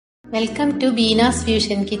Welcome to Beena's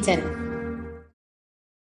Fusion Kitchen.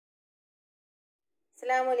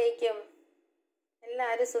 അസ്സലാമു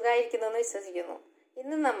എല്ലാവരും സുഖമായിരിക്കുന്നെന്ന് വിശ്വസിക്കുന്നു.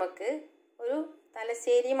 ഇന്ന് നമുക്ക് ഒരു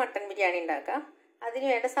തലശ്ശേരി മട്ടൻ ബിരിയാണി ഉണ്ടാക്കാം. അതിന്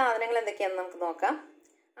വേണ്ട സാധനങ്ങൾ എന്തൊക്കെയാണെന്ന് നമുക്ക് നോക്കാം.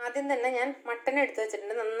 ആദ്യം തന്നെ ഞാൻ മട്ടൻ എടുത്ത്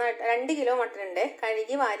വെച്ചിട്ടുണ്ട്. നന്നായിട്ട് 2 കിലോ മട്ടൻ ഉണ്ട്,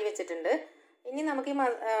 കഴുകി വാരി വെച്ചിട്ടുണ്ട്. ഇനി നമുക്ക് ഈ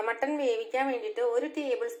മട്ടൻ വേവിക്കാൻ വേണ്ടിയിട്ട് 1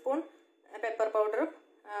 ടേബിൾ സ്പൂൺ പെപ്പർ പൗഡറും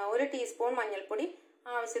 1 ടീസ്പൂൺ മഞ്ഞൾപ്പൊടി,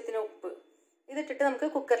 ആവശ്യത്തിന് ഉപ്പ് ഇതിട്ടിട്ട് നമുക്ക്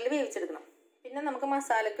കുക്കറിൽ വേവിച്ചെടുക്കണം. പിന്നെ നമുക്ക്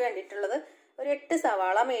മസാലയ്ക്ക് വേണ്ടിയിട്ടുള്ളത് ഒരു 8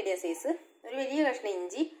 സവാള മീഡിയം സൈസ്, ഒരു വലിയ കഷ്ണം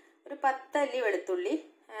ഇഞ്ചി, ഒരു 10 അല്ലി വെളുത്തുള്ളി,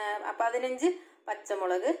 15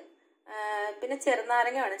 പച്ചമുളക്, പിന്നെ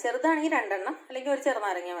ചെറുനാരങ്ങ വേണം. ചെറുതാണെങ്കിൽ 2 എണ്ണം, അല്ലെങ്കിൽ ഒരു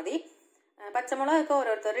ചെറുനാരങ്ങ മതി. പച്ചമുളകൊക്കെ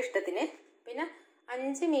ഓരോരുത്തരുടെ ഇഷ്ടത്തിന്. പിന്നെ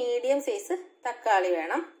 5 മീഡിയം സൈസ് തക്കാളി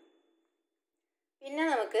വേണം. പിന്നെ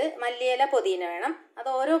നമുക്ക് മല്ലിയില പുതിന വേണം. അത്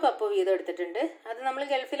ഓരോ കപ്പ് വീതം എടുത്തിട്ടുണ്ട്. അത് നമ്മൾ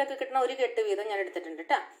ഗൾഫിലൊക്കെ കിട്ടുന്ന ഒരു കെട്ട് വീതം ഞാൻ എടുത്തിട്ടുണ്ട്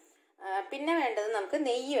കേട്ടോ. പിന്നെ വേണ്ടത് നമുക്ക്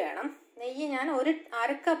നെയ്യ് വേണം. നെയ്യ് ഞാൻ ഒരു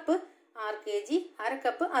 1/2 കപ്പ് RKG, 1/2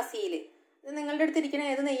 കപ്പ് അസീൽ. ഇത് നിങ്ങളുടെ അടുത്തിരിക്കുന്ന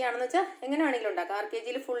ഏത് നെയ്യാണെന്ന് വെച്ചാൽ എങ്ങനെ വേണമെങ്കിലും ഉണ്ടാക്കാം.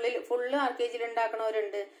 RKGയിൽ ഫുള്ള് RKGയിൽ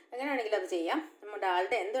ഉണ്ടാക്കണവരുണ്ട്, എങ്ങനെ വേണമെങ്കിലും അത് ചെയ്യാം. നമ്മുടെ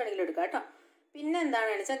ആളുടെ എന്ത് വേണമെങ്കിലും എടുക്കാം കേട്ടോ. പിന്നെ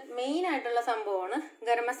എന്താണെന്ന് വെച്ചാൽ മെയിൻ ആയിട്ടുള്ള സംഭവമാണ്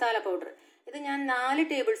ഗരം മസാല പൗഡർ. ഇത് ഞാൻ 4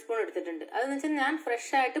 ടേബിൾ സ്പൂൺ എടുത്തിട്ടുണ്ട്. അതെന്ന് വെച്ചാൽ ഞാൻ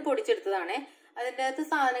ഫ്രഷ് ആയിട്ട് പൊടിച്ചെടുത്തതാണ്. അതിൻ്റെ അകത്ത്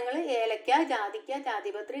സാധനങ്ങൾ ഏലക്ക, ജാതിക്ക,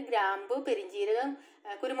 ജാതിപത്രി, ഗ്രാമ്പു, പെരിഞ്ചീരകം,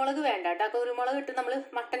 കുരുമുളക് വേണ്ട കേട്ടോ. കുരുമുളക് ഇട്ട് നമ്മൾ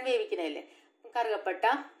മട്ടൻ വേവിക്കണല്ലേ, കറുകപ്പട്ട,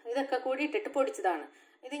 ഇതൊക്കെ കൂടി ഇട്ടിട്ട് പൊടിച്ചതാണ്.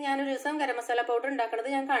 ഇത് ഞാനൊരു ദിവസം ഗരം മസാല പൗഡർ ഉണ്ടാക്കുന്നത്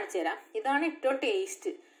ഞാൻ കാണിച്ചു തരാം. ഇതാണ് ഏറ്റവും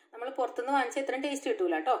ടേസ്റ്റ്. നമ്മൾ പുറത്തുനിന്ന് വാങ്ങിച്ച ഇത്രയും ടേസ്റ്റ്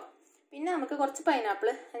കിട്ടൂല കേട്ടോ. പിന്നെ നമുക്ക് കുറച്ച് പൈനാപ്പിൾ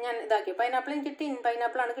ഞാൻ ഇതാക്കി. പൈനാപ്പിൾ എനിക്ക് കിട്ടി,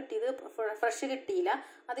 പൈനാപ്പിളാണ് കിട്ടിയത്, ഫ്രഷ് കിട്ടിയില്ല.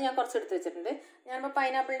 അത് ഞാൻ കുറച്ച് എടുത്ത് വെച്ചിട്ടുണ്ട്. ഞാനിപ്പോൾ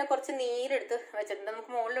പൈനാപ്പിളിൻ്റെ കുറച്ച് നീരെടുത്ത് വെച്ചിട്ടുണ്ട്.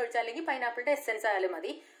 നമുക്ക് മുകളിൽ ഒഴിച്ചാൽ, അല്ലെങ്കിൽ പൈനാപ്പിളിൻ്റെ എസെൻസ് ആയാലും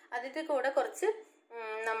മതി. അതിൻ്റെ കൂടെ കുറച്ച്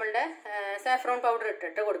നമ്മളുടെ സാഫ്രോൺ പൗഡർ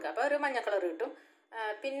ഇട്ടിട്ട് കൊടുക്കുക. അപ്പോൾ ഒരു മഞ്ഞ കളർ കിട്ടും.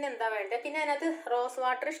 പിന്നെന്താ വേണ്ടത്, പിന്നെ അതിനകത്ത് റോസ്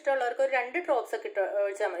വാട്ടർ ഇഷ്ടമുള്ളവർക്ക് ഒരു 2 ഡ്രോപ്സ് ഒക്കെ ഇട്ട്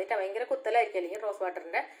ഒഴിച്ചാൽ മതി. ഭയങ്കര കുത്തലായിരിക്കും അല്ലെങ്കിൽ റോസ്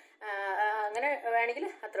വാട്ടറിൻ്റെ, അങ്ങനെ വേണമെങ്കിൽ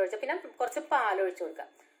അത്ര ഒഴിച്ചാൽ. പിന്നെ കുറച്ച് പാൽ ഒഴിച്ച് കൊടുക്കാം.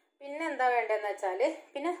 പിന്നെ എന്താ വേണ്ടതെന്ന് വെച്ചാൽ,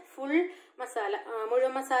 പിന്നെ ഫുൾ മസാല,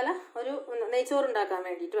 മുഴുവൻ മസാല ഒരു നെയ്ച്ചോറ് ഉണ്ടാക്കാൻ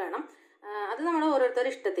വേണ്ടിയിട്ട് വേണം. അത് നമ്മൾ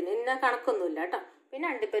ഓരോരുത്തരുടെ ഇഷ്ടത്തിന്, ഇന്ന കണക്കൊന്നുമില്ല കേട്ടോ. പിന്നെ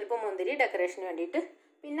അണ്ടിപ്പരിപ്പ്, മുന്തിരി ഡെക്കറേഷന് വേണ്ടിയിട്ട്.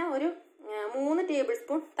 പിന്നെ ഒരു 3 ടേബിൾ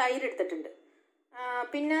സ്പൂൺ തൈര് എടുത്തിട്ടുണ്ട്.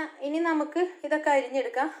 പിന്നെ ഇനി നമുക്ക് ഇതൊക്കെ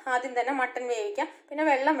അരിഞ്ഞെടുക്കാം. ആദ്യം തന്നെ മട്ടൻ വേവിക്കാം. പിന്നെ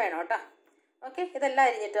വെള്ളം വേണം കേട്ടോ. ഓക്കെ, ഇതെല്ലാം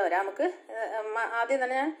അരിഞ്ഞിട്ട് വരാം നമുക്ക്. ആദ്യം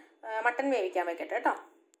തന്നെ ഞാൻ മട്ടൻ വേവിക്കാൻ വെക്കട്ടെ കേട്ടോ.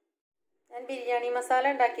 ഞാൻ ബിരിയാണി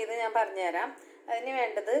മസാല ഉണ്ടാക്കിയത് ഞാൻ പറഞ്ഞുതരാം. അതിന്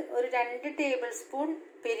വേണ്ടത് ഒരു 2 ടേബിൾ സ്പൂൺ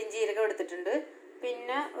പെരിഞ്ചീരകം എടുത്തിട്ടുണ്ട്.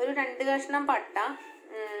 പിന്നെ ഒരു 2 കഷ്ണം പട്ട,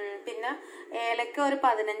 പിന്നെ ഏലക്ക ഒരു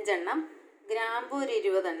 15 എണ്ണം, ഗ്രാമ്പു ഒരു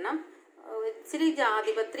 20 എണ്ണം, ഇച്ചിരി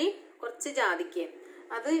ജാതിപത്രി, കുറച്ച് ജാതിക്ക.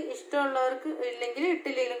 അത് ഇഷ്ടമുള്ളവർക്ക് ഇല്ലെങ്കിൽ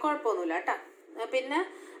ഇട്ടില്ലെങ്കിലും കുഴപ്പമൊന്നുമില്ല കേട്ടോ. പിന്നെ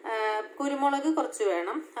കുരുമുളക് കുറച്ച്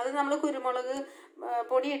വേണം. അത് നമ്മൾ കുരുമുളക്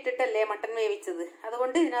പൊടി ഇട്ടിട്ടല്ലേ മട്ടൻ വേവിച്ചത്,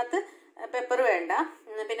 അതുകൊണ്ട് ഇതിനകത്ത് പെപ്പർ വേണ്ട.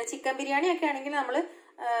 പിന്നെ ചിക്കൻ ബിരിയാണി ഒക്കെ ആണെങ്കിൽ നമ്മൾ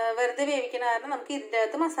വെറുതെ വേവിക്കണ കാരണം നമുക്ക് ഇതിൻ്റെ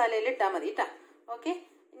അകത്ത് മസാലയിൽ ഇട്ടാൽ മതി കേട്ടോ. ഓക്കെ,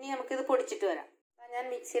 ഇനി നമുക്കിത് പൊടിച്ചിട്ട് വരാം. ഞാൻ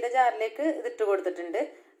മിക്സിയുടെ ജാറിലേക്ക് ഇതിട്ട് കൊടുത്തിട്ടുണ്ട്.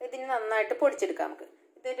 ഇതിന് നന്നായിട്ട് പൊടിച്ചെടുക്കാം നമുക്ക്.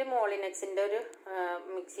 ഇതൊരു മോളിനെക്സിൻ്റെ ഒരു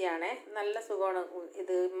മിക്സിയാണ്. നല്ല സുഖമാണ്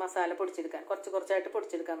ഇത് മസാല പൊടിച്ചെടുക്കാൻ. കുറച്ചായിട്ട്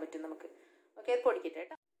പൊടിച്ചെടുക്കാൻ പറ്റും നമുക്ക്. ഓക്കെ, ഇത് പൊടിക്കട്ടെ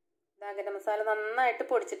കേട്ടോ. ഗരം മസാല നന്നായിട്ട്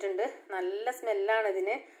പൊടിച്ചിട്ടുണ്ട്. നല്ല സ്മെല്ലാണ്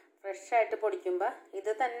ഇതിന് ഫ്രഷായിട്ട് പൊടിക്കുമ്പോൾ.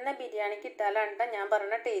 ഇത് തന്നെ ബിരിയാണിക്ക് ഇട്ടാലാണ്ട ഞാൻ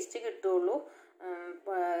പറഞ്ഞ ടേസ്റ്റ് കിട്ടുള്ളൂ.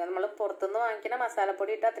 നമ്മൾ പുറത്തുനിന്ന് വാങ്ങിക്കുന്ന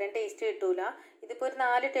മസാലപ്പൊടി ഇട്ടാൽ അത്രയും ടേസ്റ്റ് കിട്ടൂല. ഇതിപ്പോൾ ഒരു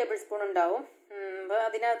 4 ടേബിൾ സ്പൂൺ ഉണ്ടാവും. അപ്പോൾ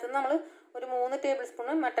അതിനകത്ത് നമ്മൾ ഒരു 3 ടേബിൾ സ്പൂൺ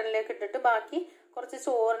മട്ടനിലേക്ക് ഇട്ടിട്ട് ബാക്കി കുറച്ച്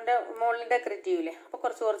ചോറിൻ്റെ മുകളിൽ ഡെക്കറേറ്റ് ചെയ്യൂലേ, അപ്പോൾ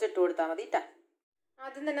കുറച്ച് ഇട്ട് കൊടുത്താൽ മതി കേട്ടോ.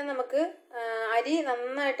 ആദ്യം തന്നെ നമുക്ക് അരി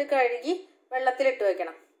നന്നായിട്ട് കഴുകി വെള്ളത്തിലിട്ട്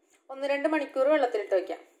വെക്കണം. 1-2 മണിക്കൂർ വെള്ളത്തിലിട്ട്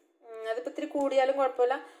വയ്ക്കാം. അതിപ്പോൾ ഇത്തിരി കൂടിയാലും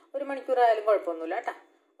കുഴപ്പമില്ല, 1 മണിക്കൂർ ആയാലും കുഴപ്പമൊന്നുമില്ല കേട്ടോ.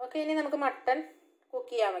 ഓക്കെ, ഇനി നമുക്ക് മട്ടൻ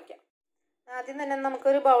കുക്ക് ചെയ്യാൻ വയ്ക്കാം. ആദ്യം തന്നെ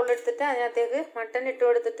നമുക്കൊരു ബൗളെടുത്തിട്ട് അതിനകത്തേക്ക് മട്ടൻ ഇട്ട്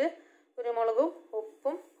കൊടുത്തിട്ട് കുരുമുളകും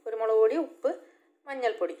ഉപ്പും, കുരുമുളക് പൊടി, ഉപ്പ്,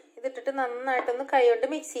 മഞ്ഞൾപ്പൊടി ഇതിട്ടിട്ട് നന്നായിട്ടൊന്ന് കൈ കൊണ്ട്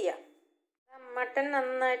മിക്സ് ചെയ്യാം. മട്ടൻ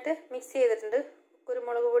നന്നായിട്ട് മിക്സ് ചെയ്തിട്ടുണ്ട്.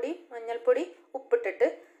 കുരുമുളക് പൊടി, മഞ്ഞൾപ്പൊടി, ഉപ്പിട്ടിട്ട്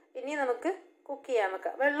ഇനി നമുക്ക് കുക്ക് ചെയ്യാൻ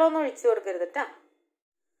വെക്കാം. വെള്ളമൊന്നും ഒഴിച്ചു കൊടുക്കരുത് കേട്ടോ.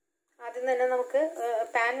 ആദ്യം തന്നെ നമുക്ക്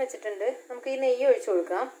പാൻ വെച്ചിട്ടുണ്ട്. നമുക്ക് ഈ നെയ്യ് ഒഴിച്ചു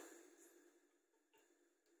കൊടുക്കാം.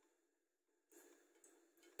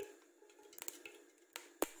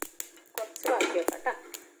 കുറച്ച് ബാക്കി വെക്കാം കേട്ടോ.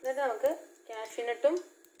 എന്നിട്ട് നമുക്ക് കാഷ്യൂനട്ടും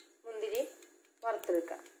മുന്തിരി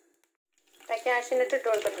വറുത്തെടുക്കാം. കാഷ്യൂനട്ട് ഇട്ട്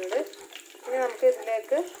കൊടുത്തിട്ടുണ്ട്. ഇനി നമുക്ക്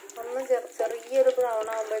ഇതിലേക്ക് ഒന്ന് ചെറിയൊരു ബ്രൗൺ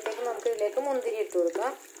ആകുമ്പോഴത്തേക്കും നമുക്ക് ഇതിലേക്ക് മുന്തിരി ഇട്ട്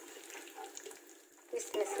കൊടുക്കാം.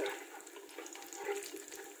 കിസ്മിസ്,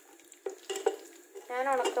 ഞാൻ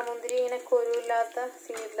ഉണക്കമുന്തിരി, ഇങ്ങനെ കൊരുവില്ലാത്ത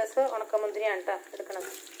സീഡ്ലെസ് ഉണക്കമുന്തിരിയാണ് കേട്ടോ എടുക്കണത്.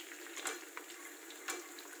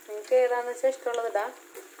 നിങ്ങൾക്ക് ഏതാണെന്ന് വെച്ചാൽ ഇഷ്ടമുള്ളത് ഇടാം.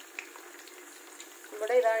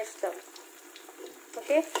 ഇവിടെ ഇതാണ് ഇഷ്ടം.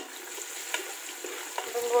 ഓക്കെ,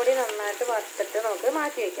 ഇതും കൂടി നന്നായിട്ട് വറുത്തിട്ട് നമുക്ക്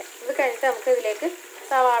മാറ്റി വയ്ക്കാം. ഇത് കഴിഞ്ഞിട്ട് നമുക്ക് ഇതിലേക്ക്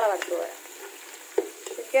സവാള വറുത്ത് പോരാം.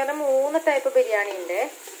 ശരിക്കും 3 ടൈപ്പ് ബിരിയാണി ഉണ്ട്.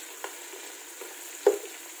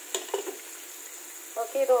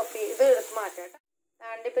 ഓക്കെ, ഇത് എടുത്ത് മാറ്റാം കേട്ടോ.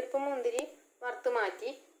 അണ്ടിപ്പരിപ്പും മുന്തിരി വറുത്ത് മാറ്റി.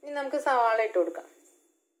 ഇനി നമുക്ക് സവാള ഇട്ട് കൊടുക്കാം.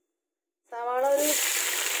 സവാള ഒരു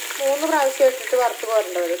 3 പ്രാവശ്യം ഇട്ടിട്ട് വറുത്ത്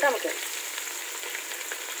പോരേണ്ട വരും കേട്ടോ നമുക്ക്.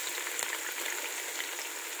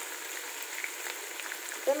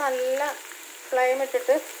 ഇത് നല്ല ഫ്ലെയിം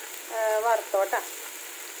ഇട്ടിട്ട് വറുത്തോട്ടാ.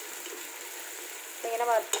 ഇങ്ങനെ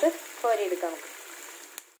വറുത്ത് കോരിയെടുക്കാം നമുക്ക്.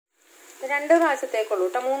 2 പ്രാവശ്യത്തേക്കുള്ളൂ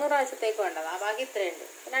കേട്ടോ, 3 പ്രാവശ്യത്തേക്ക് വേണ്ടതാ. ബാക്കി ഇത്രയുണ്ട്.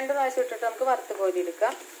 2 പ്രാവശ്യം ഇട്ടിട്ട് നമുക്ക് വറുത്ത്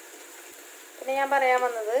കോരിയെടുക്കാം. പിന്നെ ഞാൻ പറയാൻ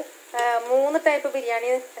വന്നത് 3 ടൈപ്പ് ബിരിയാണി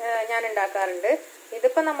ഞാൻ ഉണ്ടാക്കാറുണ്ട്.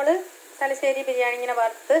 ഇതിപ്പോൾ നമ്മൾ തലശ്ശേരി ബിരിയാണി ഇങ്ങനെ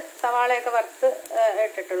വറുത്ത് സവാളയൊക്കെ വറുത്ത്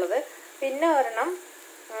ഇട്ടിട്ടുള്ളത്. പിന്നെ ഒരെണ്ണം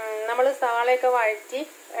നമ്മൾ സവാളയൊക്കെ വഴറ്റി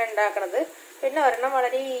ഉണ്ടാക്കണത്. പിന്നെ ഒരെണ്ണം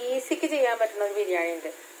വളരെ ഈസിക്ക് ചെയ്യാൻ പറ്റുന്ന ഒരു ബിരിയാണി ഉണ്ട്.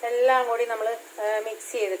 എല്ലാം കൂടി നമ്മൾ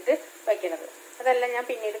മിക്സ് ചെയ്തിട്ട് വയ്ക്കണത്. അതെല്ലാം ഞാൻ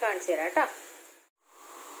പിന്നീട് കാണിച്ചു തരാം കേട്ടോ.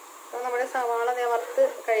 അപ്പോൾ നമ്മുടെ സവാള വറുത്ത്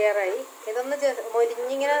കഴിയാറായി. ഇതൊന്ന്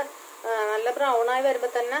മൊരിഞ്ഞിങ്ങനെ നല്ല ബ്രൗണായി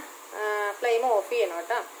വരുമ്പോൾ തന്നെ ഫ്ലെയിം ഓഫ് ചെയ്യണം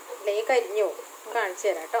കേട്ടോ, അല്ലെങ്കിൽ കരിഞ്ഞു പോകും. കാണിച്ചു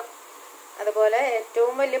തരാം കേട്ടോ. അതുപോലെ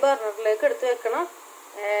ഏറ്റവും വലിയ ബർണറിലേക്ക് എടുത്ത് വെക്കണം.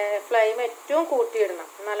 ഫ്ലെയിം ഏറ്റവും കൂട്ടിയിടണം,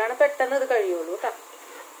 എന്നാലാണ് പെട്ടെന്ന് ഇത് കഴിയുള്ളൂ കേട്ടോ.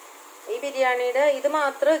 ഈ ബിരിയാണിയുടെ ഇത്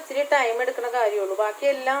മാത്രം ഇച്ചിരി ടൈം എടുക്കുന്ന കാര്യമുള്ളൂ. ബാക്കി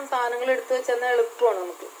എല്ലാം സാധനങ്ങൾ എടുത്ത് വെച്ചാൽ എളുപ്പമാണ്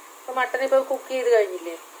നമുക്ക്. ഇപ്പോൾ മട്ടൻ ഇപ്പോൾ കുക്ക് ചെയ്ത്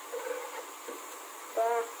കഴിഞ്ഞില്ലേ, അപ്പോൾ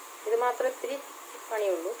ഇത് മാത്രം ഇത്തിരി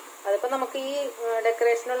പണിയുള്ളൂ. അതിപ്പോൾ നമുക്ക് ഈ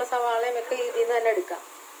ഡെക്കറേഷനുള്ള സവാളയും ഒക്കെ ഇതിൽ നിന്ന് തന്നെ എടുക്കാം.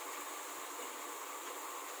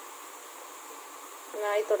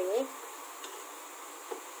 ആയി തുടങ്ങി,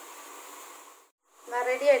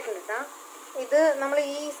 റെഡി ആയിട്ടുണ്ട് കേട്ടോ. ഇത് നമ്മൾ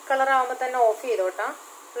ഈ കളർ ആകുമ്പോൾ തന്നെ ഓഫ് ചെയ്തോട്ടാ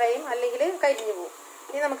ഫ്ലെയിം, അല്ലെങ്കിൽ കരിഞ്ഞു പോകും.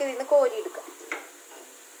 ഇനി നമുക്ക് ഇതിൽ നിന്ന് കോരിയെടുക്കാം.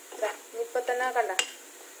 ഇപ്പം തന്നെ കണ്ട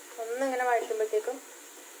ഒന്നിങ്ങനെ വഴറ്റുമ്പോഴത്തേക്കും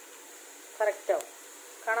കറക്റ്റ് ആവും.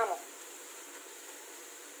 കാണാമോ?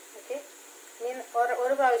 ഓക്കെ, ഇനി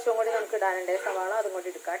ഒരു പ്രാവശ്യവും കൂടി നമുക്ക് ഇടാനുണ്ട് സവാള. അതും കൂടി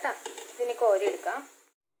എടുക്കാം കേട്ടോ. ഇതിന് കോരി എടുക്കാം.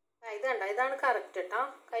 ഇത് കണ്ട, ഇതാണ് കറക്റ്റ് കേട്ടോ.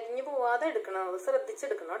 കരിഞ്ഞു പോവാതെ എടുക്കണം, അത്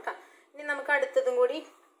ശ്രദ്ധിച്ചെടുക്കണം കേട്ടോ. ഇനി നമുക്ക് അടുത്തതും കൂടി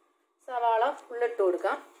സവാള ഫുള്ളിട്ട്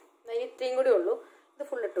കൊടുക്കാം. ഇത്രയും കൂടി ഉള്ളൂ, ഇത്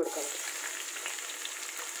ഫുള്ളിട്ട് കൊടുക്കാം.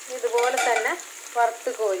 ഇതുപോലെ തന്നെ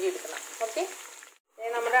വറുത്ത് കോരി എടുക്കണം. ഓക്കെ,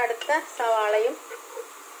 നമ്മുടെ അടുത്ത സവാളയും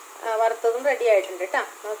വറുത്തതും റെഡി ആയിട്ടുണ്ട് കേട്ടോ.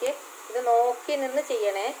 ഓക്കെ, ഇത് നോക്കി നിന്ന്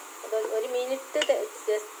ചെയ്യണേ. ഇത് 1 മിനിറ്റ്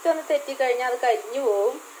ജസ്റ്റ് ഒന്ന് തെറ്റിക്കഴിഞ്ഞാൽ അത് കരിഞ്ഞു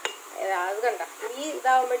പോവും. അത് കണ്ട, ഈ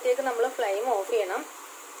ഇതാവുമ്പോഴത്തേക്ക് നമ്മൾ ഫ്ലെയിം ഓഫ് ചെയ്യണം,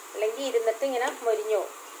 അല്ലെങ്കിൽ ഇരുന്നിട്ട് ഇങ്ങനെ മൊരിഞ്ഞു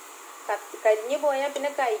പോകും. കരിഞ്ഞു പോയാൽ പിന്നെ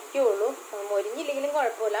കഴിക്കുള്ളൂ. മൊരിഞ്ഞില്ലെങ്കിലും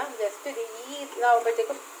കുഴപ്പമില്ല. ജസ്റ്റ് ഈ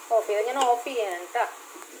ഇതാവുമ്പോഴത്തേക്കും ഓഫ് ചെയ്താൽ ഞാൻ ഓഫ് ചെയ്യാനാണ് കേട്ടോ.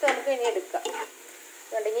 ഇത് നമുക്ക് ഇനി എടുക്കാം.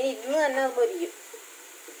 കണ്ടെങ്കിൽ ഇന്ന് തന്നെ അത് മൊരിയും.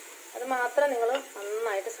 അത് മാത്രം നിങ്ങൾ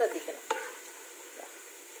നന്നായിട്ട് ശ്രദ്ധിക്കണം.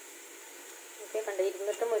 ഓക്കെ, കണ്ട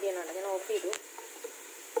ഇരുന്നിട്ട് മൊരിയണുണ്ട്. ഞാൻ ഓഫ് ചെയ്തു.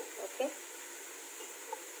 Okay,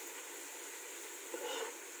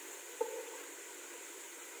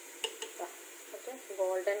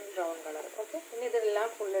 golden brown colour. Okay, ഇനി ഇതെല്ലാം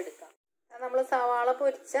ഫുൾ എടുക്കാം. നമ്മൾ സവാള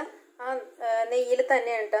പൊരിച്ച ആ നെയ്യിൽ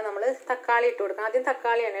തന്നെയാണ് കേട്ടോ നമ്മൾ തക്കാളി ഇട്ട് കൊടുക്കാം. ആദ്യം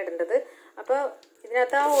തക്കാളിയാണ് ഇടേണ്ടത്. അപ്പോൾ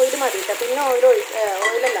ഇതിനകത്ത് ആ ഓയിൽ മതി കേട്ടോ. പിന്നെ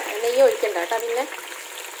ഓയിലല്ല നെയ്യ് ഒഴിക്കണ്ട കേട്ടോ. പിന്നെ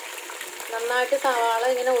നന്നായിട്ട് സവാള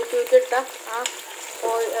ഇങ്ങനെ ഊറ്റിയിട്ടാൽ ആ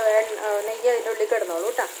നെയ്യ് അതിൻ്റെ ഉള്ളിൽ കിടന്നോളൂ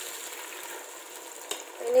കേട്ടോ.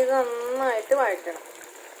 ഇനി ഇത് നന്നായിട്ട് വഴറ്റണം.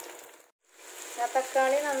 ആ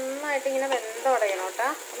തക്കാളി നന്നായിട്ട് ഇങ്ങനെ വെന്തുടയണം കേട്ടോ.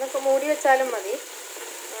 ഒന്ന് മൂടി വെച്ചാലും മതി.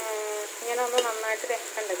 ഇങ്ങനെ ഒന്ന് നന്നായിട്ട്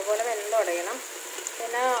കണ്ട ഇതുപോലെ വെന്തുടയണം.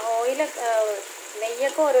 പിന്നെ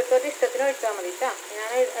നെയ്യൊക്കെ ഓരോരുത്തരുടെ ഇഷ്ടത്തിന് ഒഴിച്ചാൽ മതി കേട്ടോ. ഞാൻ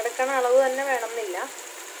എടുക്കണ അളവ് തന്നെ വേണമെന്നില്ല.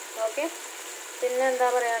 ഓക്കെ, പിന്നെ എന്താ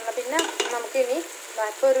പറയാനുള്ള, പിന്നെ നമുക്കിനി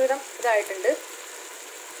ബാക്കി ഒരുവിധം ഇതായിട്ടുണ്ട്.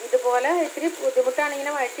 ഇതുപോലെ ഇത്തിരി ബുദ്ധിമുട്ടാണ്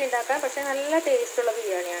ഇങ്ങനെ വഴറ്റി ഉണ്ടാക്കാൻ, പക്ഷെ നല്ല ടേസ്റ്റുള്ള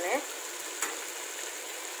ബിരിയാണിയാണ്.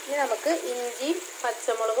 ഇനി നമുക്ക് ഇഞ്ചിയും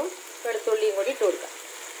പച്ചമുളകും വെളുത്തുള്ളിയും കൂടി ഇട്ട് കൊടുക്കാം.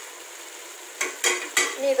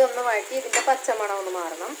 ഇനി ഇതൊന്ന് വഴറ്റി ഇതിൻ്റെ പച്ചമണം ഒന്ന്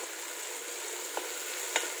മാറണം.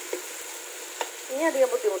 ഇനി അധികം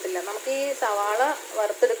ബുദ്ധിമുട്ടില്ല. നമുക്ക് ഈ സവാള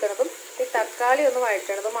വറുത്തെടുക്കുന്നതും ഈ തക്കാളി ഒന്ന്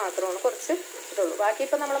വഴറ്റണതും മാത്രമാണ് കുറച്ച് ഇതുള്ളൂ. ബാക്കി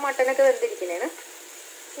ഇപ്പം നമ്മൾ മട്ടനൊക്കെ വെന്തിരിക്കുന്നതാണ്.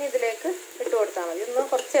 ഇനി ഇതിലേക്ക് ഇട്ട് കൊടുത്താൽ മതി. ഒന്ന്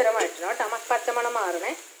കുറച്ച് നേരം വഴറ്റണം കേട്ടോ, പച്ചമണം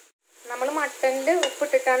മാറണേ. നമ്മൾ മട്ടനിൽ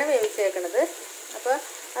ഉപ്പിട്ടിട്ടാണ് വേവിച്ചേക്കുന്നത്. അപ്പോൾ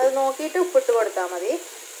അത് നോക്കിയിട്ട് ഉപ്പിട്ട് കൊടുത്താൽ മതി.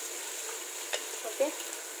 ഓക്കെ,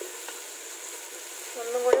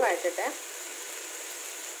 ഒന്നും കൂടി വഴറ്റട്ടെ.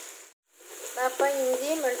 അപ്പോൾ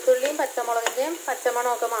ഇഞ്ചിയും വെളുത്തുള്ളിയും പച്ചമുളകിൻ്റെയും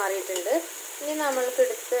പച്ചമണമൊക്കെ മാറിയിട്ടുണ്ട്. ഇനി നമ്മൾക്ക്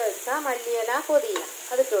എടുത്ത് വെച്ചാൽ മല്ലിയില പൊതിന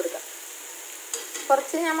അതിട്ട് കൊടുക്കാം.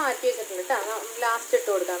 കുറച്ച് ഞാൻ മാറ്റി വെച്ചിട്ടുണ്ട് കേട്ടോ, ലാസ്റ്റ് ഇട്ട്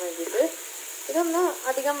കൊടുക്കാൻ വേണ്ടിയിട്ട്. ഇതൊന്ന്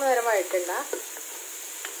അധികം നേരം വഴറ്റണ്ട,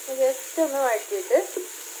 ജസ്റ്റ് ഒന്ന് വഴറ്റിയിട്ട്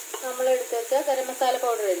നമ്മൾ എടുത്ത് വെച്ച ഗരം മസാല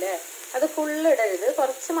പൗഡർ ഇല്ലേ, അത് ഫുള്ള് ഇടരുത്,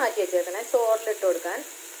 കുറച്ച് മാറ്റി വെച്ചേക്കണേ ചോറിലിട്ട് കൊടുക്കാൻ.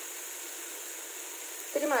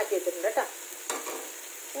 ഇത്തിരി മാറ്റി വെച്ചിട്ടുണ്ട് കേട്ടോ.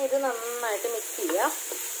 ഇനി ഇത് നന്നായിട്ട് മിക്സ് ചെയ്യുക.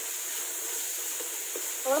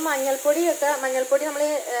 നമ്മൾ മഞ്ഞൾപ്പൊടി നമ്മൾ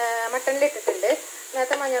മട്ടണിൽ ഇട്ടിട്ടുണ്ട്.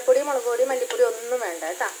 അതിനകത്ത് മഞ്ഞൾപ്പൊടി, മുളക് പൊടി, മല്ലിപ്പൊടി ഒന്നും വേണ്ട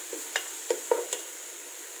കേട്ടോ.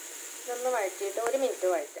 ഇതൊന്ന് വഴറ്റിയിട്ട് 1 മിനിറ്റ്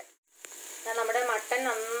വഴറ്റാം. നമ്മുടെ മട്ടൺ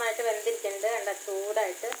നന്നായിട്ട് വെന്തിരിക്കുന്നുണ്ട്. കണ്ട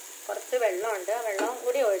ചൂടായിട്ട് കുറച്ച് വെള്ളമുണ്ട്. ആ വെള്ളം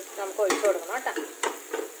കൂടി നമുക്ക് ഒഴിച്ചു കൊടുക്കണം കേട്ടോ.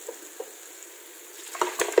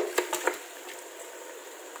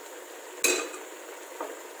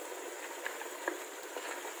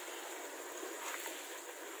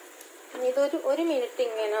 ഇതൊരു 1 മിനിറ്റ്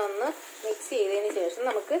ഇങ്ങനെ ഒന്ന് മിക്സ് ചെയ്തതിന് ശേഷം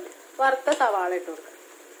നമുക്ക് വറുത്ത സവാള ഇട്ട് കൊടുക്കാം.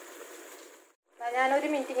 ഞാൻ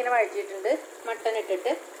 1 മിനിറ്റ് ഇങ്ങനെ വഴറ്റിയിട്ടുണ്ട് മട്ടൺ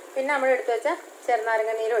ഇട്ടിട്ട്. പിന്നെ നമ്മൾ എടുത്ത് വെച്ച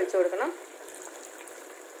ചെറുനാരങ്ങ നീര് ഒഴിച്ചു കൊടുക്കണം.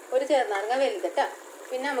 1 ചെറുനാരങ്ങ വലുതിട്ടാ.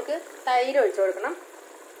 പിന്നെ നമുക്ക് തൈര് ഒഴിച്ചു കൊടുക്കണം.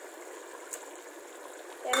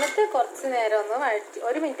 എന്നിട്ട് കുറച്ച് നേരം ഒന്ന്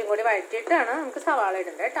 1 മിനിറ്റും കൂടി വഴറ്റിയിട്ടാണ് നമുക്ക് സവാള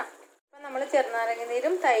ഇടേണ്ടത് കേട്ടോ. അപ്പം നമ്മൾ ചെറുനാരങ്ങ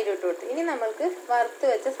നീരും തൈരും ഇട്ട് കൊടുത്തു. ഇനി നമ്മൾക്ക് വറുത്ത്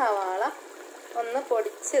വെച്ച സവാള ഒന്ന്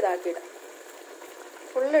പൊടിച്ച് ഇതാക്കിയിടാം.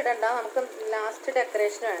 ഫുള്ള് ഇടണ്ട, നമുക്ക് ലാസ്റ്റ്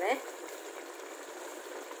ഡെക്കറേഷൻ വേണേ.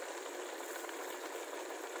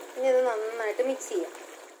 ഇനി ഇത് നന്നായിട്ട് മിക്സ് ചെയ്യാം.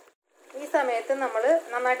 ഈ സമയത്ത് നമ്മൾ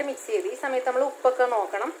നന്നായിട്ട് മിക്സ് ചെയ്ത് ഈ സമയത്ത് നമ്മൾ ഉപ്പൊക്കെ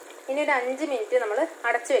നോക്കണം. ഇനി ഒരു 5 മിനിറ്റ് നമ്മൾ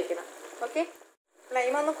അടച്ചു വെക്കണം. ഓക്കെ,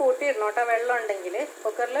 ഫ്ലെയിം ഒന്ന് കൂട്ടിയിടണം കേട്ടോ. വെള്ളം ഉണ്ടെങ്കിൽ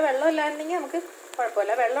കുക്കറിൽ വെള്ളം ഇല്ലാണ്ടെങ്കിൽ നമുക്ക്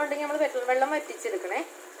കുഴപ്പമില്ല. വെള്ളം ഉണ്ടെങ്കിൽ നമ്മൾ വെള്ളം വറ്റിച്ചെടുക്കണേ.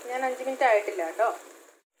 ഞാൻ 5 മിനിറ്റ് ആയിട്ടില്ല കേട്ടോ.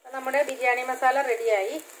 അപ്പം നമ്മുടെ ബിരിയാണി മസാല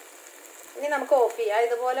റെഡിയായി. ഇനി നമുക്ക് ഓഫ് ചെയ്യാം.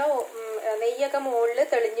 ഇതുപോലെ നെയ്യൊക്കെ മുകളിൽ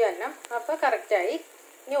തെളിഞ്ഞു വരണം. അപ്പോൾ കറക്റ്റായി.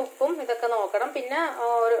 ഇനി ഉപ്പും ഇതൊക്കെ നോക്കണം. പിന്നെ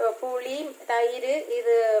പുളിയും തൈര്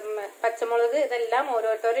ഇത് പച്ചമുളക് ഇതെല്ലാം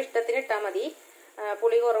ഓരോരുത്തരുടെ ഇഷ്ടത്തിന് ഇട്ടാൽ മതി.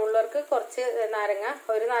 പുളി കുറവുള്ളവർക്ക് കുറച്ച് നാരങ്ങ,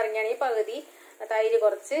 1 നാരങ്ങയാണെങ്കിൽ പകുതി, തൈര്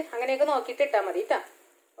കുറച്ച്, അങ്ങനെയൊക്കെ നോക്കിയിട്ട് ഇട്ടാൽ മതി കേട്ടോ.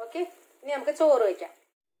 ഓക്കെ, ഇനി നമുക്ക് ചോറ് വയ്ക്കാം.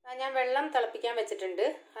 ഞാൻ വെള്ളം തിളപ്പിക്കാൻ വെച്ചിട്ടുണ്ട്.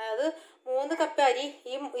 അത് 3 കപ്പ് അരി,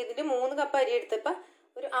 ഇതിൽ 3 കപ്പ് അരി എടുത്തപ്പോൾ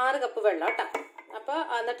ഒരു 6 കപ്പ് വെള്ളം കേട്ടോ. അപ്പോൾ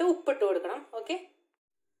എന്നിട്ട് ഉപ്പിട്ട് കൊടുക്കണം. ഓക്കെ,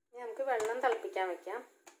 ഇനി നമുക്ക് വെള്ളം തിളപ്പിക്കാൻ വെക്കാം.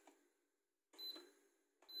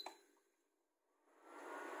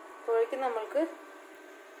 അപ്പോഴേക്കും നമ്മൾക്ക്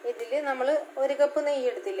ഇതിൽ നമ്മൾ 1 കപ്പ് നെയ്യ്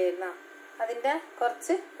എടുത്തില്ലായിരുന്ന അതിൻ്റെ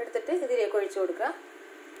കുറച്ച് എടുത്തിട്ട് ഇതിലേക്ക് ഒഴിച്ചു കൊടുക്കുക.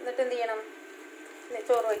 എന്നിട്ട് എന്ത് ചെയ്യണം,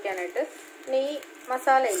 ചോറ് വയ്ക്കാനായിട്ട് നെയ്യ്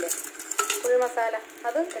മസാല ഇല്ലേ, ഫുൾ മസാല,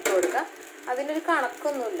 അത് ഇട്ട് കൊടുക്കുക. അതിനൊരു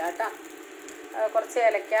കണക്കൊന്നുമില്ല കേട്ടോ. കുറച്ച്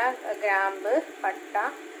ഏലക്ക, ഗ്രാമ്പ്, പട്ട,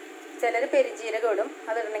 ചിലർ പെരുജീരകം ഇടും,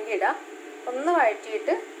 അതിടണമെങ്കിൽ ഇടാം. ഒന്ന്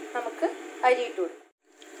വഴറ്റിയിട്ട് നമുക്ക് അരി ഇട്ട് കൊടുക്കും.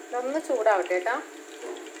 ഇതൊന്ന് ചൂടാവട്ടെ കേട്ടോ.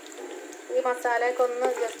 ഈ മസാലയൊക്കെ ഒന്ന്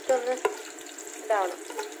ജസ്റ്റ് ഒന്ന് ഇതാവണം.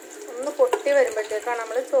 ഒന്ന് പൊട്ടി വരുമ്പോഴത്തേക്കാണ്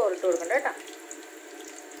നമ്മൾ ചോറിട്ട് കൊടുക്കേണ്ടത് കേട്ടോ.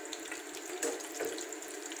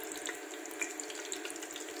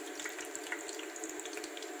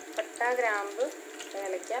 പട്ട, ഗ്രാമ്പ്,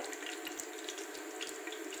 ഏലക്ക,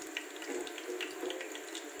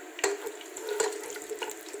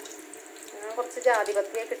 കുറച്ച്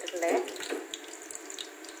ജാതിപത്രിയൊക്കെ ഇട്ടിട്ടുണ്ടേ.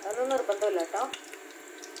 അതൊന്നും നിർബന്ധമില്ല കേട്ടോ.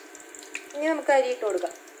 ഇനി നമുക്ക് അരി ഇട്ട്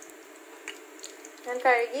കൊടുക്കാം. ഞാൻ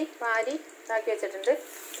കഴുകി വാരി ആക്കി വെച്ചിട്ടുണ്ട്.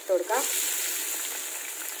 ഇട്ട് കൊടുക്കാം.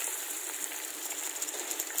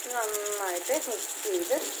 നന്നായിട്ട് മിക്സ്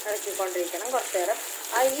ചെയ്ത് ഇളക്കിക്കൊണ്ടിരിക്കണം കുറച്ച് നേരം.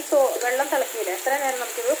 ഈ വെള്ളം തിളക്കിയില്ലേ, എത്ര നേരം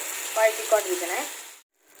നമുക്കിത് വഴറ്റിക്കൊണ്ടിരിക്കണേ.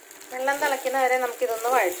 വെള്ളം തിളയ്ക്കുന്ന വരെ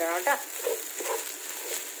നമുക്കിതൊന്ന് വഴറ്റണം കേട്ടോ.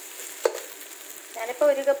 ഞാനിപ്പോൾ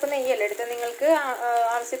 1 കപ്പ് നെയ്യല്ലേ എടുത്തത്, നിങ്ങൾക്ക്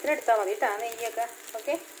ആവശ്യത്തിന് എടുത്താൽ മതി കേട്ടോ നെയ്യൊക്കെ.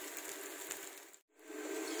 ഓക്കെ,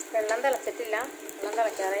 വെള്ളം തിളച്ചിട്ടില്ല, വെള്ളം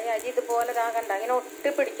തിളയ്ക്കാറായി. അരി ഇതുപോലെ കണ്ട ഇങ്ങനെ ഒട്ടി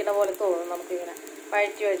പിടിക്കുന്ന പോലെ തോന്നും നമുക്കിങ്ങനെ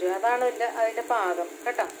വഴറ്റി. അതാണ് അതിൻ്റെ പാകം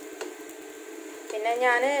കേട്ടോ. പിന്നെ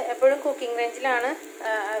ഞാൻ എപ്പോഴും കുക്കിംഗ് റേഞ്ചിലാണ്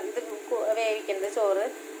ഇത് വേവിക്കുന്നത് ചോറ്.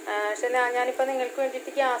 പക്ഷെ ഞാനിപ്പോൾ നിങ്ങൾക്ക്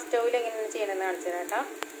വേണ്ടിയിട്ട് ഗ്യാസ് സ്റ്റൗവിൽ എങ്ങനെയാണ് ചെയ്യണമെന്ന് കാണിച്ചു തരാം കേട്ടോ.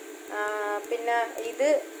 പിന്നെ ഇത്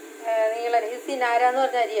സിനാര എന്ന്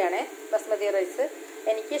പറഞ്ഞ അരിയാണ്, ബസ്മതി റൈസ്.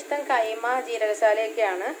 എനിക്കിഷ്ടം കൈമ,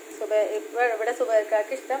 ജീരകശാലയൊക്കെയാണ്. ഇവിടെ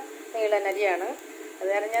സുബൈർക്കാർക്ക് ഇഷ്ടം നീളനരിയാണ്. അത്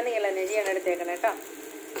കാരണം ഞാൻ നീളനരിയാണ് എടുത്തേക്കണേ കേട്ടോ.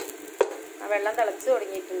 ആ വെള്ളം തിളച്ച്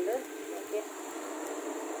തുടങ്ങിയിട്ടുണ്ട്. ഓക്കെ,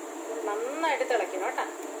 നന്നായിട്ട് തിളയ്ക്കണം കേട്ടോ,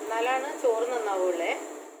 എന്നാലാണ് ചോറ് നന്നാവുള്ളേ.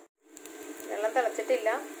 വെള്ളം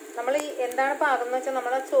തിളച്ചിട്ടില്ല. നമ്മൾ എന്താണ് പാകം എന്ന് വെച്ചാൽ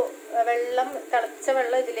നമ്മൾ തിളച്ച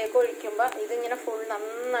വെള്ളം ഇതിലേക്ക് ഒഴിക്കുമ്പോൾ ഇതിങ്ങനെ ഫുൾ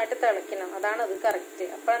നന്നായിട്ട് തിളയ്ക്കണം. അതാണ് അത് കറക്റ്റ്.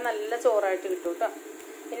 അപ്പോൾ നല്ല ചോറായിട്ട് കിട്ടും കേട്ടോ.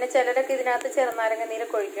 പിന്നെ ചിലരൊക്കെ ഇതിനകത്ത് ചെറുനാരങ്ങ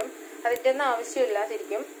നീരൊക്കെ ഒഴിക്കും. അതിൻ്റെ ഒന്നും ആവശ്യമില്ല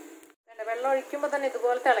ശരിക്കും. വെള്ളം ഒഴിക്കുമ്പോൾ തന്നെ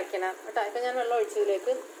ഇതുപോലെ തിളയ്ക്കണം കേട്ടോ. ഇപ്പം ഞാൻ വെള്ളം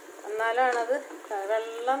ഒഴിച്ചതിലേക്ക്, എന്നാലാണത്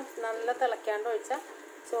വെള്ളം നല്ല തിളയ്ക്കാണ്ട് ഒഴിച്ചാൽ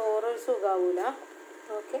ചോറ് ഒരു സുഖമാവില്ല.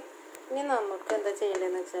 ഓക്കെ, ഇനി നമുക്ക് എന്താ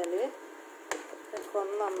ചെയ്യേണ്ടതെന്ന് വെച്ചാൽ ഇതൊക്കെ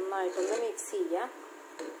ഒന്ന് നന്നായിട്ടൊന്ന് മിക്സ് ചെയ്യുക.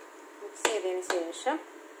 മിക്സ് ചെയ്തതിന് ശേഷം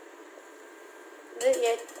ഇത്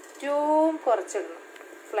ഏറ്റവും കുറച്ചിടണം,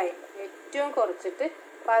 ഫ്ലെയിം ഏറ്റവും കുറച്ചിട്ട്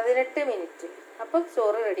 18 മിനിറ്റ്. അപ്പം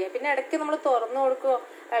ചോറ് റെഡിയായി. പിന്നെ ഇടയ്ക്ക് നമ്മൾ തുറന്നു കൊടുക്കുകയോ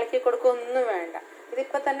ഇളക്കി കൊടുക്കുകയോ ഒന്നും വേണ്ട.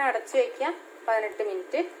 ഇതിപ്പോൾ തന്നെ അടച്ചു വയ്ക്കാം 18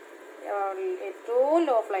 മിനിറ്റ് ഏറ്റവും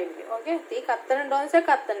ലോ ഫ്ലെയിമിൽ. ഓക്കെ, തീ കത്തണുണ്ടോയെന്ന് വെച്ചാൽ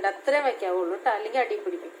കത്തണ്ട, അത്രയും വയ്ക്കാവുള്ളൂ കേട്ടോ, അല്ലെങ്കിൽ അടി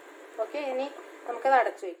പിടിക്കും. ഓക്കെ, ഇനി നമുക്കത്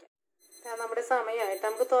അടച്ചു വയ്ക്കാം. നമ്മുടെ സമയമായിട്ട്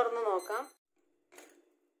നമുക്ക് തുറന്ന് നോക്കാം.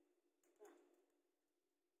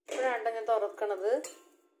 ഇപ്പോഴാണ്ട ഞാൻ തുറക്കണത്.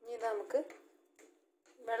 ഇനി ഇത് നമുക്ക്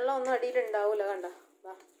വെള്ളമൊന്നും അടിയിലുണ്ടാവില്ല, കണ്ട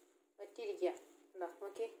വറ്റിയിരിക്കുക. എന്താ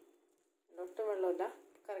നോക്കി, ഒട്ടും വെള്ളമില്ല,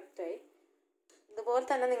 കറക്റ്റായി. ഇതുപോലെ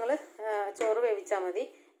തന്നെ നിങ്ങൾ ചോറ് വേവിച്ചാൽ മതി.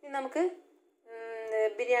 ഇനി നമുക്ക്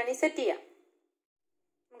ബിരിയാണി സെറ്റ് ചെയ്യാം.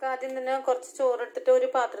 നമുക്ക് ആദ്യം തന്നെ കുറച്ച് ചോറ് എടുത്തിട്ട് ഒരു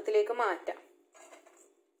പാത്രത്തിലേക്ക് മാറ്റാം.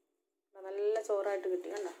 നല്ല ചോറായിട്ട് കിട്ടി,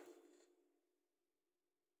 കണ്ട.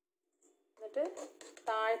 എന്നിട്ട്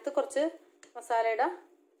താഴത്ത് കുറച്ച് മസാല ഇടാം,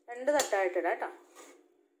 2 തട്ടായിട്ട് ഇടാം കേട്ടോ.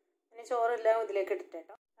 പിന്നെ ചോറെല്ലാം ഇതിലേക്ക്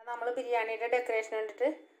ഇട്ടിട്ടോ. നമ്മൾ ബിരിയാണിയുടെ ഡെക്കറേഷൻ കണ്ടിട്ട്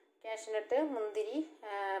കാഷ്യൂനട്ട്, മുന്തിരി,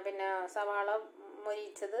 പിന്നെ സവാള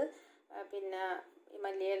മൊരിച്ചത്, പിന്നെ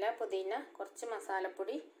മല്ലിയില, പുതിന, കുറച്ച്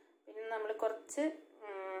മസാലപ്പൊടി, പിന്നെ നമ്മൾ കുറച്ച്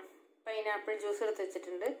പൈനാപ്പിൾ ജ്യൂസ് എടുത്ത്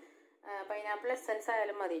വെച്ചിട്ടുണ്ട്. പൈനാപ്പിൾ എസൻസ്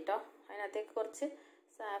ആയാലും മതി കേട്ടോ. അതിനകത്തേക്ക് കുറച്ച്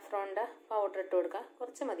സാഫ്രോണിൻ്റെ പൗഡർ ഇട്ട് കൊടുക്കുക,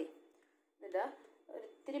 കുറച്ച് മതി. ഇതാ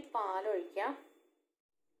ഒരിത്തിരി പാലൊഴിക്കാം,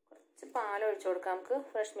 കുറച്ച് പാലൊഴിച്ച് കൊടുക്കാം. നമുക്ക്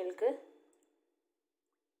ഫ്രഷ് മിൽക്ക്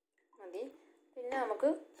മതി. പിന്നെ നമുക്ക്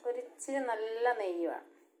ഒരിച്ചിരി നല്ല നെയ്യ് വേണം.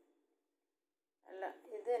 അല്ല,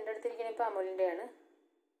 ഇത് എൻ്റെ അടുത്തിരിക്കുന്ന ഇപ്പോൾ അമൂലിൻ്റെയാണ്.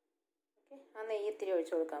 ഓക്കെ, ആ നെയ്യ് ഇത്തിരി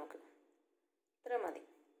ഒഴിച്ച് കൊടുക്കാം നമുക്ക്, ഇത്ര മതി.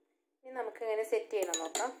 ഇനി നമുക്ക് ഇങ്ങനെ സെറ്റ് ചെയ്യണം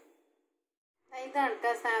നോക്കാം. ഇതാണ്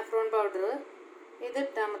കേട്ടോ സാഫ്രോൺ പൗഡർ. ഇത്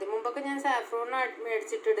ഇട്ടാൽ മതി. മുമ്പൊക്കെ ഞാൻ സാഫ്രോൺ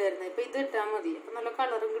മേടിച്ചിട്ടിടായിരുന്നു, ഇപ്പോൾ ഇത് ഇട്ടാൽ മതി. അപ്പോൾ നല്ല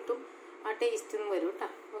കളറും കിട്ടും, ആ ടേസ്റ്റും വരും കേട്ടോ.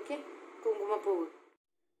 ഓക്കെ, കുങ്കുമപ്പൂവ്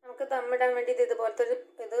നമുക്ക് ദമ്മിടാൻ വേണ്ടി ഇതുപോലത്തെ ഒരു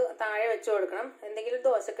ഇത് താഴെ വെച്ച് കൊടുക്കണം. എന്തെങ്കിലും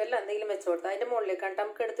ദോശക്കല്ല എന്തെങ്കിലും വെച്ച് കൊടുക്കാം. അതിൻ്റെ മുകളിലേക്കാണ്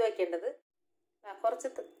നമുക്ക് എടുത്ത് വയ്ക്കേണ്ടത്. കുറച്ച്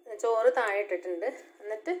ചോറ് താഴെ ഇട്ടിട്ടുണ്ട്.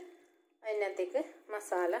 എന്നിട്ട് അതിനകത്തേക്ക്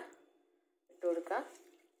മസാല ഇട്ട് കൊടുക്കാം.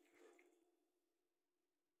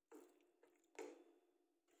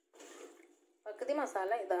 പകുതി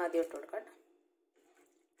മസാല ഇത് ആദ്യം ഇട്ട് കൊടുക്കാം കേട്ടോ.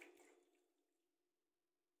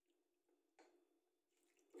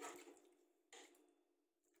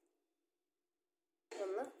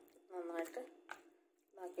 ഒന്ന് നന്നായിട്ട്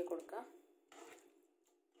ഇതാക്കി കൊടുക്കാം,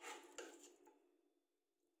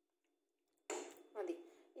 മതി.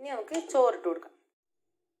 ഇനി നമുക്ക് ചോറിട്ട് കൊടുക്കാം.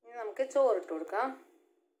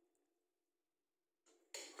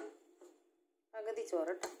 പകുതി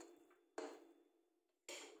ചോറ് കേട്ടോ.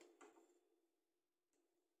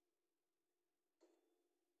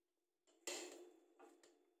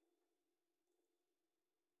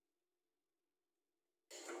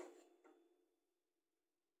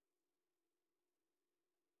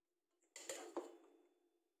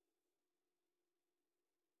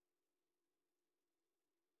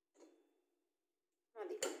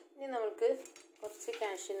 മതി. ഇനി നമുക്ക് കുറച്ച്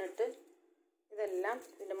കാഷ്യൂനട്ട് ഇതെല്ലാം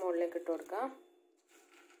ഇതിൻ്റെ മുകളിലേക്ക് ഇട്ട് കൊടുക്കാം.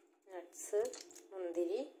 നട്ട്സ്,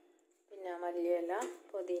 മുന്തിരി, പിന്നെ മല്ലിയില,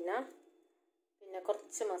 പുതിന, പിന്നെ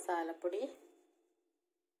കുറച്ച് മസാലപ്പൊടി,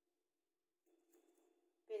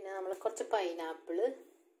 പിന്നെ നമ്മൾ കുറച്ച്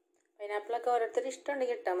പൈനാപ്പിളൊക്കെ ഓരോരുത്തർ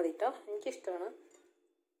ഇഷ്ടമുണ്ടെങ്കിൽ ഇട്ടാൽ മതി കേട്ടോ, എനിക്കിഷ്ടമാണ്.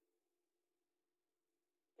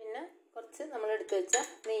 പിന്നെ കുറച്ച് നമ്മൾ എടുത്തു വെച്ച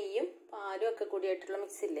നെയ്യും പാലും ഒക്കെ കൂടിയായിട്ടുള്ള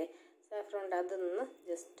മിക്സില്ലേ സാഫ്രോണിൻ്റെ, അതൊന്ന്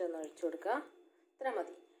ജസ്റ്റ് ഒന്ന് ഒഴിച്ചു കൊടുക്കുക, ഇത്ര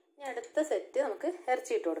മതി. ഇനി അടുത്ത സെറ്റ് നമുക്ക്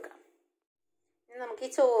ഇറച്ചി ഇട്ട് കൊടുക്കാം. ഇനി നമുക്ക് ഈ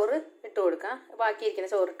ചോറ് ഇട്ട് കൊടുക്കാം, ബാക്കിയിരിക്കുന്ന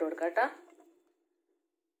ചോറ് ഇട്ട് കൊടുക്കാം കേട്ടോ.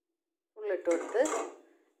 ഫുള്ളിട്ട് കൊടുത്ത്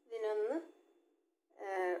ഇതിനൊന്ന്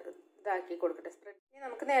ഇതാക്കി കൊടുക്കട്ടെ, സ്പ്രെഡ്. ഇനി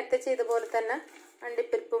നമുക്ക് നേരത്തെ ചെയ്ത പോലെ തന്നെ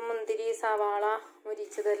അണ്ടിപ്പരിപ്പ്, മുന്തിരി, സവാള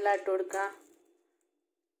മൊരിച്ചതെല്ലാം ഇട്ട് കൊടുക്കുക.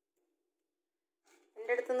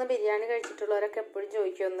 എൻ്റെ അടുത്തുനിന്ന് ബിരിയാണി കഴിച്ചിട്ടുള്ളവരൊക്കെ എപ്പോഴും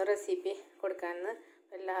ചോദിക്കും ഒന്ന് റെസിപ്പി കൊടുക്കാമെന്ന്.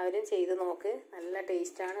 എല്ലാവരും ചെയ്ത് നോക്ക്, നല്ല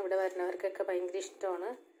ടേസ്റ്റാണ്. ഇവിടെ വരുന്നവർക്കൊക്കെ ഭയങ്കര ഇഷ്ടമാണ്.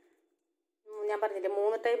 ഞാൻ പറഞ്ഞില്ലേ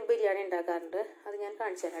 3 ടൈപ്പ് ബിരിയാണി ഉണ്ടാക്കാറുണ്ട്, അത് ഞാൻ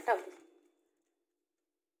കാണിച്ചു തരാം കേട്ടോ.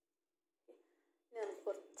 ഇനി നമുക്ക്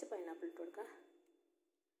കുറച്ച് പൈനാപ്പിൾ ഇട്ട് കൊടുക്കാം.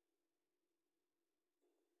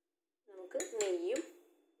 നമുക്ക് നെയ്യും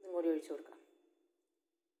ഇതും കൂടി ഒഴിച്ചു കൊടുക്കാം.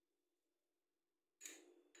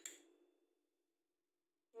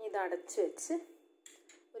 ഇനി ഇത് അടച്ച് വെച്ച്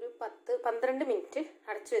ഒരു 10-12 മിനിറ്റ്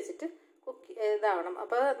അടച്ചു വെച്ചിട്ട് ഇതാവണം.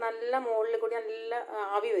 അപ്പോൾ നല്ല മുകളിൽ കൂടി നല്ല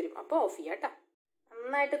ആവി വരും. അപ്പോൾ ഓഫ് ചെയ്യാം കേട്ടോ.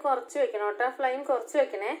 നന്നായിട്ട് കുറച്ച് വെക്കണം കേട്ടോ, ഫ്ലെയിം കുറച്ച്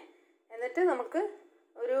വെക്കണേ. എന്നിട്ട് നമുക്ക്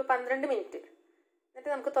ഒരു 12 മിനിറ്റ് എന്നിട്ട്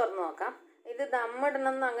നമുക്ക് തുറന്ന് നോക്കാം. ഇത്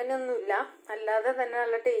ദമ്മിടണമെന്ന് അങ്ങനെയൊന്നുമില്ല, അല്ലാതെ തന്നെ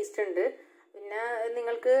നല്ല ടേസ്റ്റ് ഉണ്ട്. പിന്നെ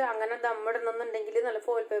നിങ്ങൾക്ക് അങ്ങനെ ദമ്മിടണമെന്നുണ്ടെങ്കിൽ നല്ല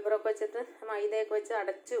ഫോയിൽ പേപ്പറൊക്കെ വെച്ചിട്ട് മൈദയൊക്കെ വെച്ച്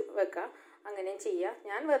അടച്ചു വെക്കാം, അങ്ങനെയും ചെയ്യാം.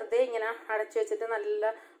 ഞാൻ വെറുതെ ഇങ്ങനെ അടച്ചു വെച്ചിട്ട്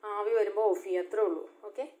നല്ല ആവി വരുമ്പോൾ ഓഫ് ചെയ്യാം, അത്രേ ഉള്ളൂ.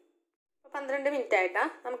 ഓക്കെ, 12 മിനിറ്റ് ആയിട്ടാ.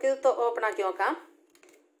 നമുക്കിത് ഓപ്പൺ ആക്കി നോക്കാം.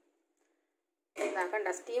 എന്താ കണ്ട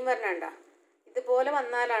സ്റ്റീം വരണണ്ട, ഇതുപോലെ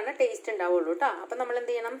വന്നാലാണ് ടേസ്റ്റ് ഉണ്ടാവുള്ളൂ കേട്ടോ. അപ്പം നമ്മൾ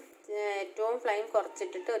എന്ത് ചെയ്യണം, ഏറ്റവും ഫ്ലെയിം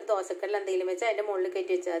കുറച്ചിട്ടിട്ട് ഒരു ദോശക്കല്ല് എന്തെങ്കിലും വെച്ച് അതിൻ്റെ മുകളിൽ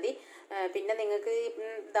കയറ്റി വെച്ചാൽ മതി. പിന്നെ നിങ്ങൾക്ക്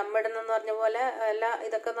ദമ്മിടുന്നെന്ന് പറഞ്ഞ പോലെ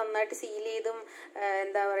ഇതൊക്കെ നന്നായിട്ട് സീൽ ചെയ്തും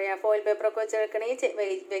എന്താ പറയുക ഫോയിൽ പേപ്പറൊക്കെ വെച്ച്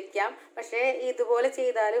വെക്കണമെങ്കിൽ വെക്കാം. പക്ഷേ ഇതുപോലെ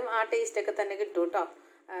ചെയ്താലും ആ ടേസ്റ്റൊക്കെ തന്നെ കിട്ടും കേട്ടോ.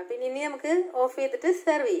 പിന്നെ ഇനി നമുക്ക് ഓഫ് ചെയ്തിട്ട്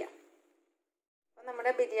സെർവ് ചെയ്യാം. അപ്പം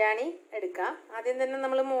നമ്മുടെ ബിരിയാണി എടുക്കാം. ആദ്യം തന്നെ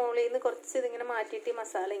നമ്മൾ മുകളിൽ നിന്ന് കുറച്ച് ഇതിങ്ങനെ മാറ്റിയിട്ട്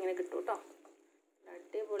മസാല ഇങ്ങനെ കിട്ടും കേട്ടോ.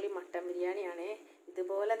 അടിപൊളി മട്ടൻ ബിരിയാണിയാണേ.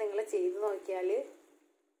 ഇതുപോലെ നിങ്ങൾ ചെയ്ത് നോക്കിയാൽ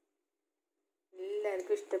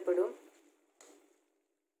എല്ലാവർക്കും ഇഷ്ടപ്പെടും.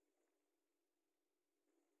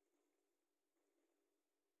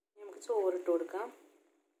 നമുക്ക് ചോറിട്ട് കൊടുക്കാം.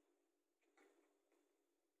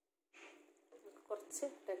 കുറച്ച്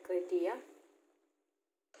ഡെക്കറേറ്റ് ചെയ്യാം.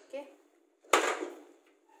 ഓക്കെ.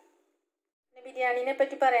 ബിരിയാണിനെ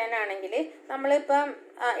പറ്റി പറയാനാണെങ്കിൽ നമ്മളിപ്പം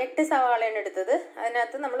 8 സവാളയാണ് എടുത്തത്.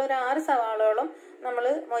 അതിനകത്ത് നമ്മൾ ഒരു 6 സവാളയോളം നമ്മൾ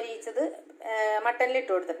മൊരിയിച്ചത് മട്ടനിൽ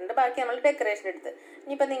ഇട്ട് കൊടുത്തിട്ടുണ്ട്. ബാക്കി നമ്മൾ ഡെക്കറേഷൻ എടുത്ത്.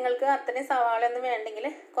 ഇനിയിപ്പോൾ നിങ്ങൾക്ക് അത്രയും സവാളയൊന്നും വേണ്ടെങ്കിൽ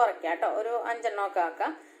കുറയ്ക്കാം കേട്ടോ, ഒരു 5 എണ്ണമൊക്കെ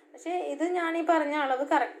ആക്കാം. പക്ഷേ ഇത് ഞാൻ ഈ പറഞ്ഞ അളവ്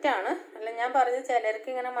കറക്റ്റാണ്. അല്ല ഞാൻ പറഞ്ഞത് ചിലർക്ക്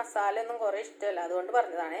ഇങ്ങനെ മസാല ഒന്നും കുറേ ഇഷ്ടമല്ല, അതുകൊണ്ട്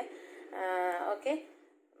പറഞ്ഞതാണേ. ഓക്കെ.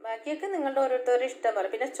 ബാക്കിയൊക്കെ നിങ്ങളുടെ ഓരോരുത്തരും ഇഷ്ടം പോലെ.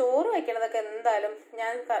 പിന്നെ ചോറ് വയ്ക്കണതൊക്കെ എന്തായാലും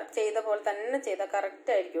ഞാൻ ചെയ്ത പോലെ തന്നെ ചെയ്താൽ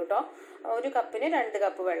കറക്റ്റ് ആയിരിക്കും കേട്ടോ. ഒരു കപ്പിന് 2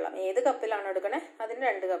 കപ്പ് വെള്ളം, ഏത് കപ്പിലാണോ എടുക്കണേ അതിന്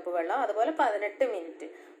 2 കപ്പ് വെള്ളം. അതുപോലെ 18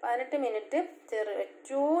 മിനിറ്റ്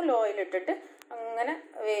ഏറ്റവും ലോയിലിട്ടിട്ട് അങ്ങനെ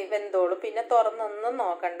വെന്തോളും. പിന്നെ തുറന്നൊന്നും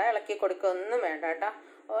നോക്കണ്ട, ഇളക്കി കൊടുക്കൊന്നും വേണ്ട കേട്ടോ.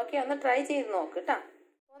 ഓക്കെ, ഒന്ന് ട്രൈ ചെയ്ത് നോക്ക് കേട്ടോ.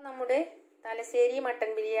 അപ്പോൾ നമ്മുടെ തലശ്ശേരി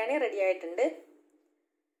മട്ടൻ ബിരിയാണി റെഡി ആയിട്ടുണ്ട്.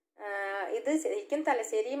 ഇത് ശരിക്കും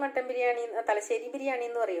തലശ്ശേരി ബിരിയാണി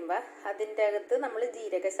എന്ന് പറയുമ്പോൾ അതിൻ്റെ അകത്ത് നമ്മൾ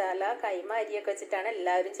ജീരകശാല കൈമ അരിയൊക്കെ വെച്ചിട്ടാണ്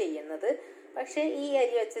എല്ലാവരും ചെയ്യുന്നത്. പക്ഷേ ഈ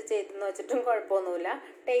അരി വെച്ച് ചെയ്തെന്ന് വെച്ചിട്ടും കുഴപ്പമൊന്നുമില്ല,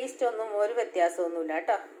 ടേസ്റ്റ് ഒന്നും ഒരു വ്യത്യാസമൊന്നുമില്ല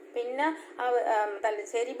കേട്ടോ. പിന്നെ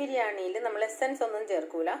തലശ്ശേരി ബിരിയാണിയിൽ നമ്മൾ എസൻസ് ഒന്നും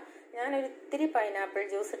ചേർക്കൂല. ഞാനൊരു ഇത്തിരി പൈനാപ്പിൾ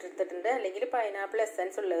ജ്യൂസ് എടുത്തിട്ടുണ്ട്. അല്ലെങ്കിൽ പൈനാപ്പിൾ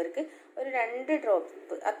എസൻസ് ഉള്ളവർക്ക് ഒരു 2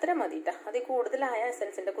 ഡ്രോപ്പ് അത്ര മതി കേട്ടോ. അതിൽ കൂടുതലായ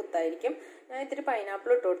എസൻസിൻ്റെ കുത്തായിരിക്കും. ഞാൻ ഇത്തിരി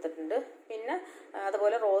പൈനാപ്പിൾ ഇട്ട് കൊടുത്തിട്ടുണ്ട്. പിന്നെ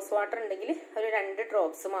അതുപോലെ റോസ് വാട്ടർ ഉണ്ടെങ്കിൽ ഒരു 2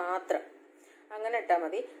 ഡ്രോപ്സ് മാത്രം അങ്ങനെ ഇട്ടാൽ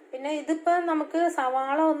മതി. പിന്നെ ഇതിപ്പോൾ നമുക്ക്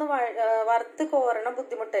സവാള ഒന്ന് വറുത്ത്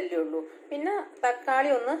ബുദ്ധിമുട്ടല്ലേ ഉള്ളൂ. പിന്നെ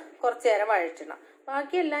തക്കാളി ഒന്ന് കുറച്ച് നേരം വഴറ്റണം.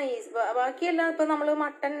 ബാക്കിയെല്ലാം ഇപ്പം നമ്മൾ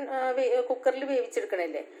മട്ടൻ കുക്കറിൽ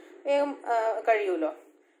വേവിച്ചെടുക്കണല്ലേ, വേഗം കഴിയൂലോ.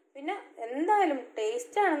 പിന്നെ എന്തായാലും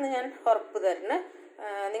ടേസ്റ്റാണെന്ന് ഞാൻ ഉറപ്പ് തരുന്നു.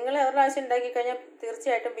 നിങ്ങൾ ഒരു പ്രാവശ്യം ഉണ്ടാക്കി കഴിഞ്ഞാൽ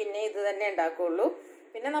തീർച്ചയായിട്ടും പിന്നെ ഇത് തന്നെ ഉണ്ടാക്കുകയുള്ളൂ.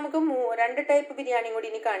 പിന്നെ നമുക്ക് 2 ടൈപ്പ് ബിരിയാണിയും കൂടി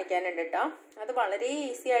ഇനി കാണിക്കാനുണ്ട് കേട്ടോ. അത് വളരെ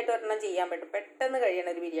ഈസി ആയിട്ട് ഒരെണ്ണം ചെയ്യാൻ പറ്റും, പെട്ടെന്ന് കഴിയണ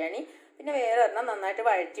ഒരു ബിരിയാണി. പിന്നെ വേറെ ഒരെണ്ണം നന്നായിട്ട്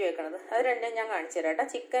വഴറ്റി വെക്കണത്. അത് രണ്ടും ഞാൻ കാണിച്ചു തരാം കേട്ടോ.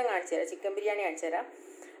 ചിക്കൻ ബിരിയാണി കാണിച്ചു തരാം.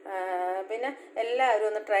 പിന്നെ എല്ലാവരും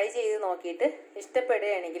ഒന്ന് ട്രൈ ചെയ്ത് നോക്കിയിട്ട്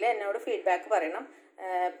ഇഷ്ടപ്പെടുകയാണെങ്കിൽ എന്നോട് ഫീഡ്ബാക്ക് പറയണം.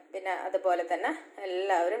 പിന്നെ അതുപോലെ തന്നെ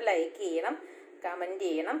എല്ലാവരും ലൈക്ക് ചെയ്യണം, കമൻറ്റ്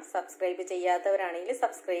ചെയ്യണം. സബ്സ്ക്രൈബ് ചെയ്യാത്തവരാണെങ്കിൽ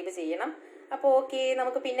സബ്സ്ക്രൈബ് ചെയ്യണം. അപ്പോൾ ഓക്കെ,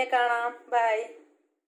 നമുക്ക് പിന്നെ കാണാം. ബൈ.